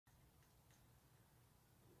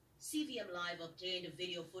CVM Live obtained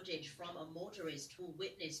video footage from a motorist who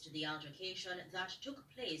witnessed the altercation that took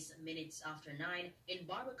place minutes after 9 in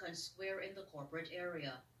Barbican Square in the corporate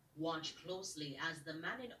area. Watch closely as the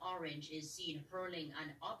man in orange is seen hurling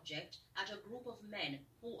an object at a group of men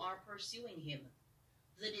who are pursuing him.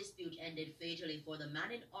 The dispute ended fatally for the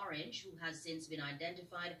man in orange, who has since been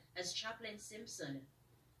identified as Chaplain Simpson.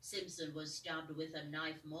 Simpson was stabbed with a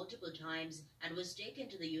knife multiple times and was taken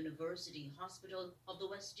to the University Hospital of the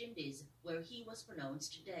West Indies, where he was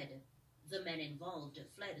pronounced dead. The men involved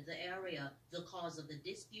fled the area. The cause of the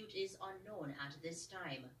dispute is unknown at this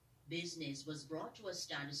time. Business was brought to a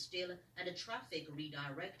standstill and traffic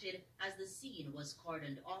redirected as the scene was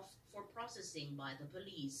cordoned off for processing by the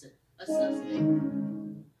police. A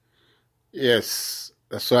suspect... Yes,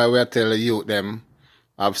 that's why we tell the youth them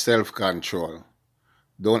have self-control.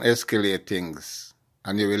 Don't escalate things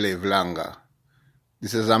and you will live longer.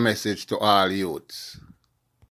 This is a message to all youths.